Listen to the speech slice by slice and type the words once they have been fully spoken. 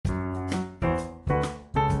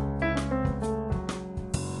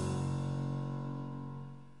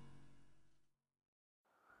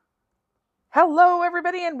Hello,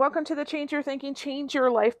 everybody, and welcome to the Change Your Thinking, Change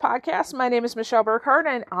Your Life podcast. My name is Michelle Burkhardt,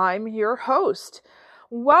 and I'm your host.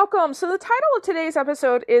 Welcome. So the title of today's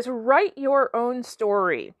episode is Write Your Own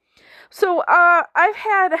Story. So I've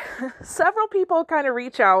had several people kind of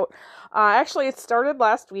reach out. Actually, it started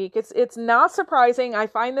last week. It's not surprising. I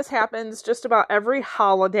find this happens just about every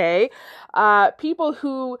holiday. People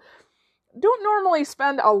who don't normally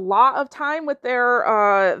spend a lot of time with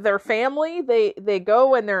their family. They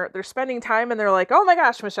go and they're spending time and they're like, "Oh my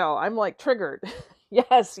gosh, Michelle, I'm like triggered."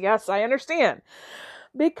 Yes, I understand.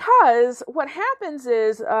 Because what happens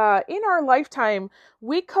is in our lifetime,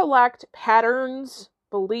 we collect patterns,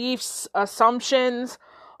 beliefs, assumptions,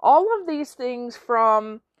 all of these things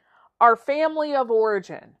from our family of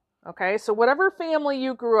origin. Okay? So whatever family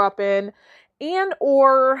you grew up in, and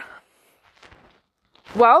or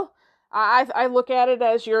well, I look at it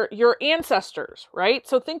as your ancestors, right?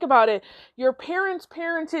 So think about it. Your parents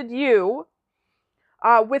parented you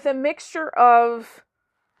with a mixture of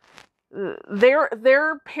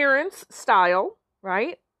their parents' style,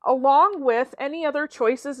 right? Along with any other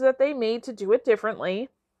choices that they made to do it differently.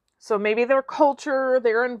 So maybe their culture,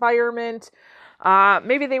 their environment,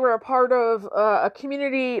 maybe they were a part of a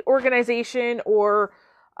community organization or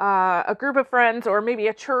a group of friends, or maybe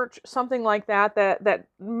a church, something like that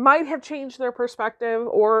might have changed their perspective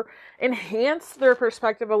or enhanced their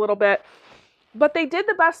perspective a little bit. But they did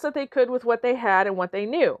the best that they could with what they had and what they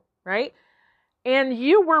knew, right? And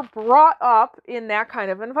you were brought up in that kind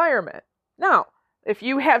of environment. Now, if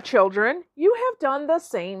you have children, you have done the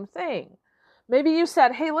same thing. Maybe you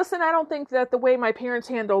said, "Hey, listen, I don't think that the way my parents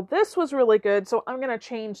handled this was really good, so I'm going to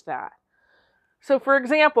change that." So, for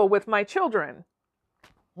example, with my children,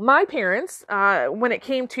 my parents, when it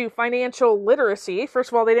came to financial literacy, first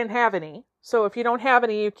of all, they didn't have any. So if you don't have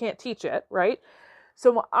any, you can't teach it, right?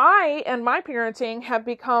 So I and my parenting have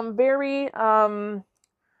become very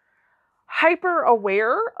hyper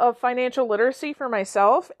aware of financial literacy for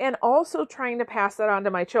myself, and also trying to pass that on to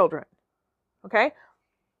my children. Okay?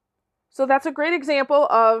 So that's a great example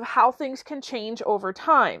of how things can change over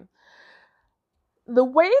time. The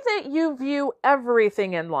way that you view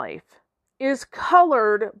everything in life is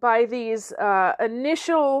colored by these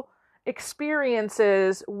initial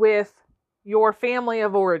experiences with your family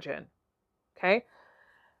of origin. Okay?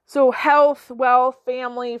 So health, wealth,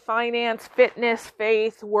 family, finance, fitness,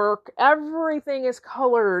 faith, work, everything is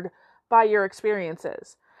colored by your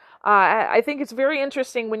experiences. I think it's very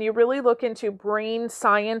interesting when you really look into brain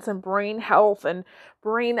science and brain health and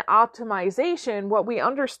brain optimization. What we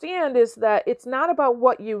understand is that it's not about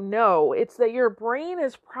what you know, it's that your brain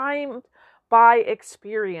is primed by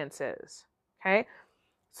experiences. Okay?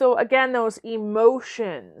 So again, those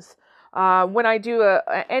emotions. When I do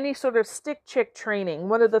any sort of stick chick training,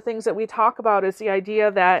 one of the things that we talk about is the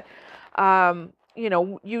idea that,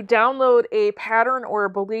 you download a pattern or a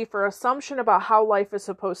belief or assumption about how life is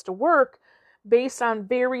supposed to work based on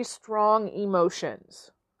very strong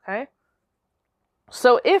emotions. Okay.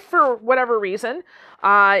 So if for whatever reason,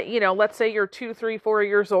 let's say you're 2, 3, 4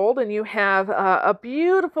 years old and you have a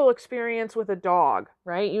beautiful experience with a dog,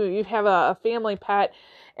 right? You have a family pet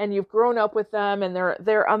and you've grown up with them and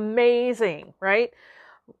they're amazing, right?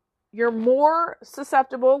 You're more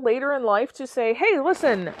susceptible later in life to say, "Hey,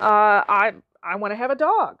 listen, I want to have a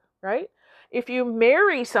dog," right? If you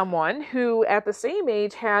marry someone who at the same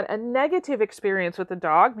age had a negative experience with the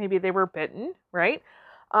dog, maybe they were bitten, right?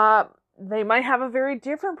 They might have a very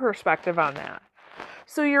different perspective on that.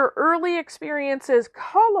 So your early experiences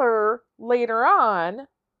color later on.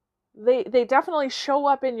 They definitely show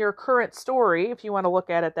up in your current story, if you want to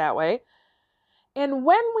look at it that way. And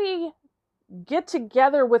when we get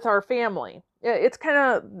together with our family, it's kind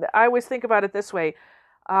of, I always think about it this way.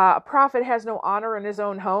 A prophet has no honor in his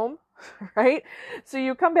own home, right? So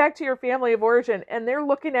you come back to your family of origin and they're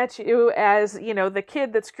looking at you as, the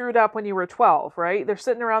kid that screwed up when you were 12, right? They're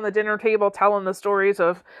sitting around the dinner table telling the stories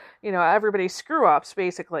of, everybody's screw ups,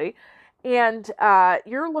 basically. And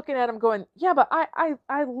you're looking at them going, "Yeah, but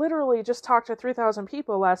I literally just talked to 3,000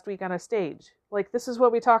 people last week on a stage. Like, this is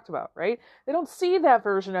what we talked about," right? They don't see that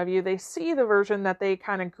version of you. They see the version that they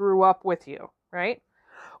kind of grew up with you, right?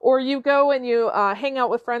 Or you go and you hang out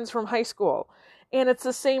with friends from high school, and it's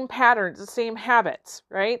the same patterns, the same habits,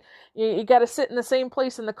 right? You got to sit in the same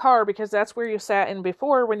place in the car because that's where you sat in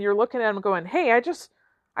before, when you're looking at them going, "Hey,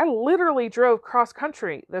 I literally drove cross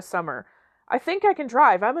country this summer. I think I can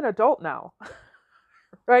drive. I'm an adult now."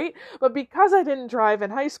 Right? But because I didn't drive in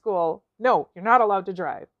high school, no, you're not allowed to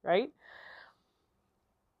drive, right?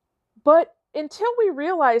 But until we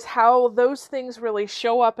realize how those things really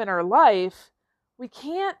show up in our life, we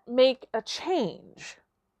can't make a change.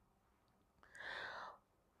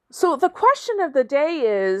 So the question of the day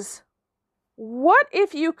is, what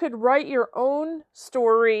if you could write your own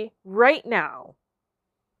story right now?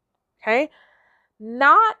 Okay?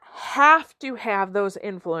 Not have to have those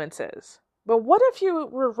influences. But what if you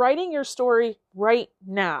were writing your story right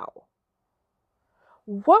now?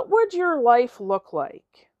 What would your life look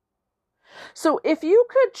like? So if you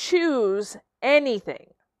could choose anything,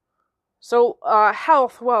 so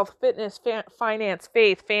health, wealth, fitness, finance,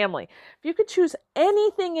 faith, family, if you could choose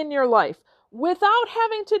anything in your life without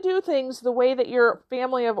having to do things the way that your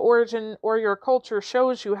family of origin or your culture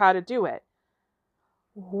shows you how to do it,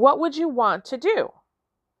 what would you want to do?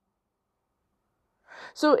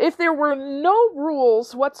 So if there were no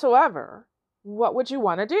rules whatsoever, what would you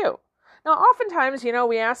want to do? Now, oftentimes,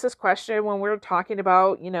 we ask this question when we're talking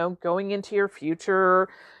about, going into your future,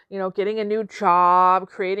 getting a new job,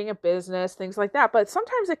 creating a business, things like that. But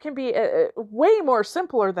sometimes it can be way more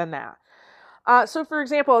simpler than that. So, for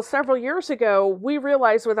example, several years ago, we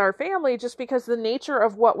realized with our family, just because the nature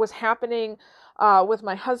of what was happening with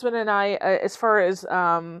my husband and I, as far as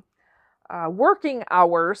working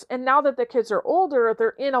hours, and now that the kids are older, they're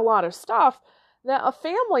in a lot of stuff, that a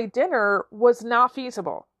family dinner was not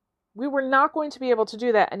feasible. We were not going to be able to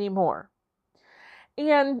do that anymore.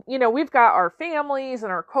 And, we've got our families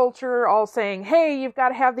and our culture all saying, hey, you've got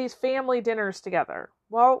to have these family dinners together.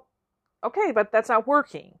 Well, okay, but that's not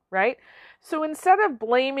working, right? So instead of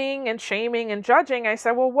blaming and shaming and judging, I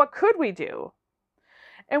said, well, what could we do?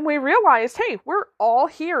 And we realized, hey, we're all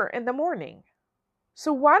here in the morning.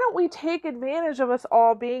 So why don't we take advantage of us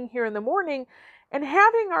all being here in the morning and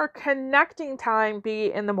having our connecting time be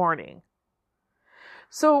in the morning?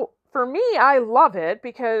 So for me, I love it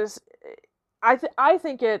because I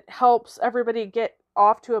think it helps everybody get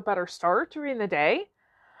off to a better start during the day.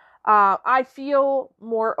 I feel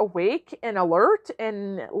more awake and alert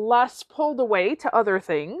and less pulled away to other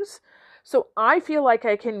things. So I feel like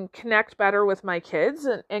I can connect better with my kids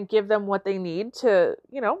and give them what they need to,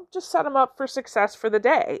 just set them up for success for the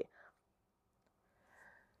day.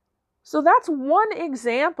 So that's one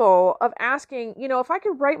example of asking, if I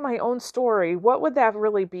could write my own story, what would that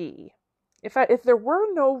really be? If there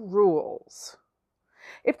were no rules,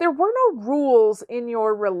 if there were no rules in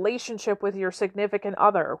your relationship with your significant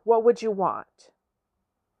other, what would you want?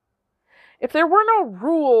 If there were no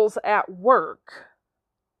rules at work,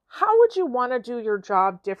 how would you want to do your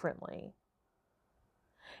job differently?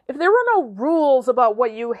 If there were no rules about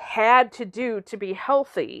what you had to do to be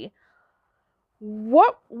healthy,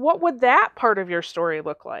 what would that part of your story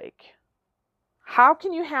look like? How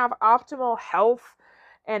can you have optimal health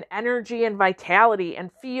and energy and vitality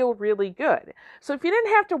and feel really good? So if you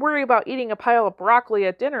didn't have to worry about eating a pile of broccoli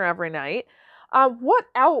at dinner every night, what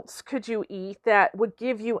else could you eat that would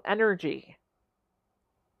give you energy?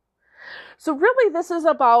 So really this is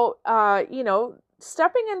about,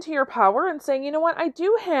 stepping into your power and saying, you know what, I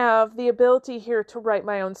do have the ability here to write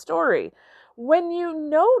my own story. When you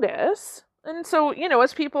notice, and so,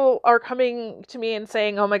 as people are coming to me and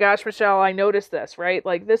saying, oh my gosh, Michelle, I noticed this, right?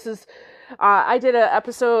 Like this is, I did an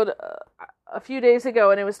episode a few days ago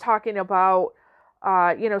and it was talking about,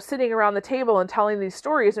 sitting around the table and telling these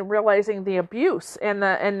stories and realizing the abuse and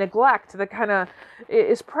neglect that kind of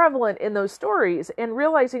is prevalent in those stories, and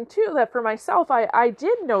realizing too that for myself, I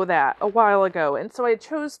did know that a while ago. And so I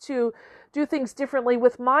chose to do things differently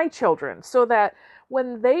with my children so that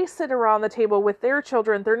when they sit around the table with their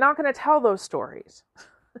children, they're not going to tell those stories.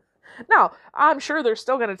 Now, I'm sure they're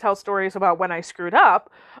still going to tell stories about when I screwed up,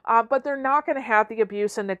 but they're not going to have the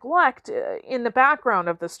abuse and neglect in the background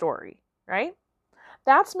of the story, right?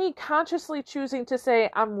 That's me consciously choosing to say,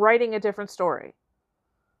 I'm writing a different story.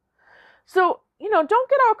 So, don't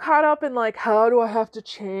get all caught up in like, how do I have to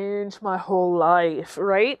change my whole life,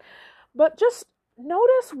 right? But just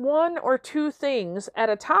notice one or two things at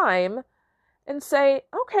a time and say,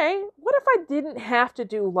 okay, what if I didn't have to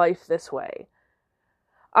do life this way?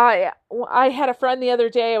 I had a friend the other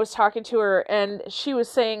day, I was talking to her, and she was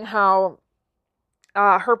saying how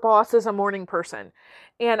her boss is a morning person.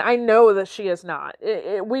 And I know that she is not.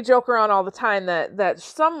 We joke around all the time that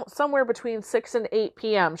somewhere between 6 and 8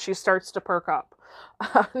 p.m. she starts to perk up.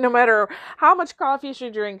 No matter how much coffee she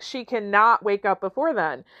drinks, she cannot wake up before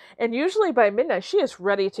then. And usually by midnight, she is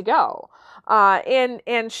ready to go.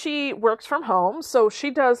 And she works from home, so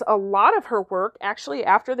she does a lot of her work actually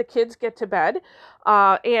after the kids get to bed.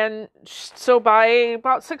 And so by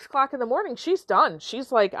about 6 o'clock in the morning, she's done.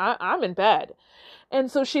 She's like, I'm in bed. And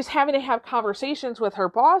so she's having to have conversations with her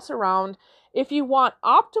boss around, if you want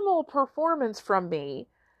optimal performance from me,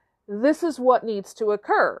 this is what needs to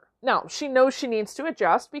occur. Now, she knows she needs to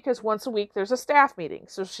adjust because once a week there's a staff meeting.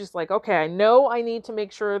 So she's like, okay, I know I need to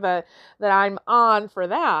make sure that I'm on for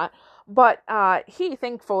that. But he,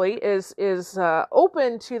 thankfully, is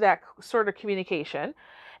open to that sort of communication.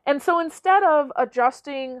 And so instead of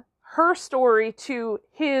adjusting her story to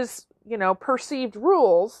his, perceived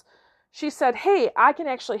rules, she said, hey, I can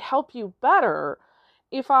actually help you better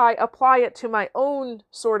if I apply it to my own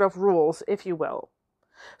sort of rules, if you will.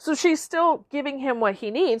 So she's still giving him what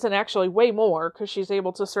he needs, and actually way more, because she's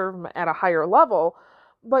able to serve him at a higher level,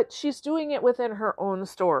 but she's doing it within her own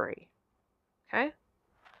story. Okay?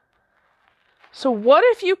 So what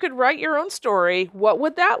if you could write your own story? What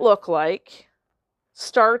would that look like?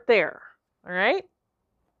 Start there. All right?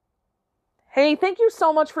 Hey, thank you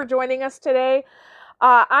so much for joining us today.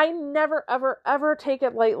 I never, ever, ever take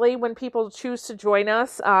it lightly when people choose to join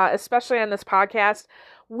us, especially on this podcast.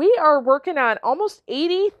 We are working on almost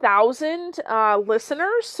 80,000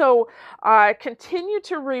 listeners, so continue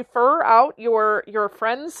to refer out your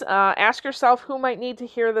friends. Ask yourself who might need to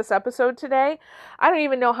hear this episode today. I don't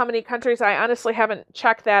even know how many countries. I honestly haven't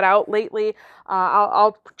checked that out lately.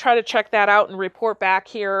 I'll try to check that out and report back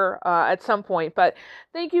here at some point. But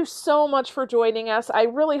thank you so much for joining us. I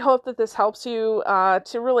really hope that this helps you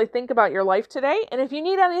to really think about your life today. And if you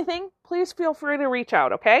need anything, please feel free to reach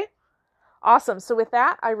out, okay? Awesome. So with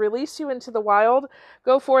that, I release you into the wild.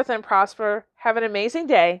 Go forth and prosper. Have an amazing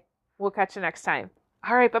day. We'll catch you next time.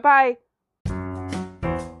 All right. Bye-bye.